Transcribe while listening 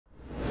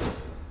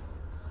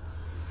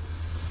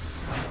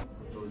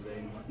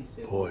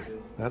Boy,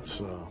 that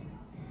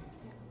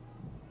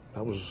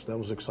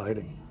was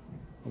exciting.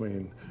 I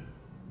mean,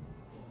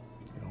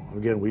 you know,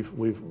 again,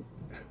 we've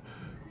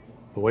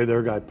the way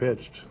their guy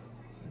pitched,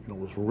 you know,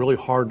 it was really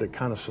hard to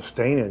kind of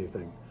sustain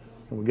anything.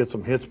 And we get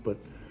some hits, but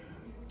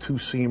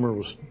two-seamer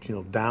was, you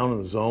know, down in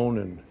the zone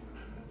and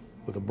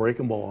with a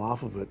breaking ball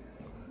off of it,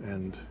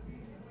 and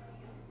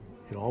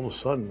you know, all of a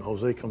sudden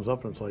Jose comes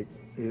up and it's like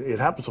it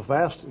happened so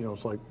fast. You know,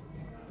 it's like,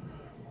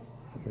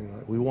 I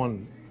mean, we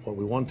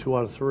won 2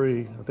 out of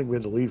 3. I think we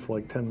had to lead for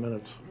like 10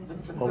 minutes,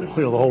 you know,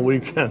 the whole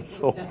weekend.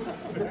 So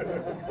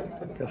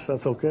I guess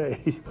that's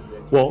okay.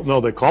 Well,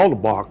 no, they called a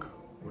balk,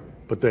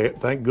 but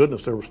thank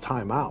goodness there was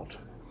timeout.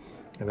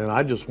 And then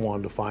I just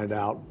wanted to find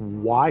out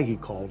why he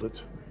called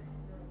it.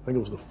 I think it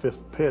was the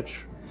 5th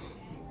pitch,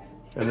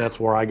 and that's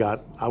where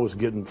I was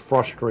getting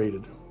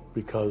frustrated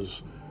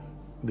because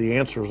the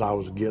answers I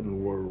was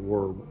getting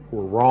were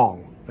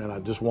wrong, and I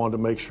just wanted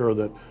to make sure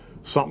that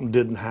something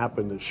didn't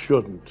happen that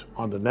shouldn't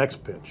on the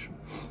next pitch.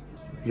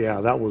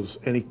 Yeah, that was,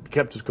 and he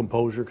kept his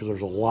composure because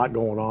there's a lot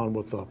going on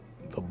with the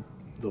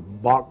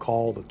balk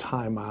call, the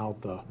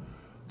timeout, the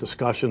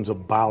discussions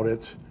about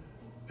it,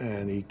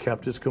 and he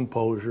kept his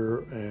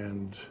composure,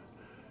 and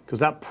because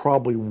that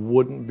probably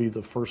wouldn't be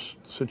the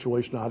first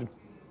situation I'd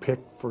pick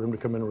for him to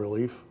come in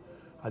relief.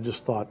 I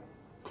just thought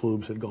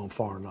Klubs had gone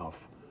far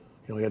enough.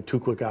 You know, he had 2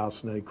 quick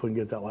outs, and then he couldn't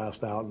get that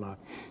last out, and I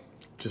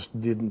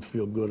just didn't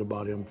feel good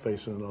about him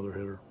facing another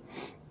hitter.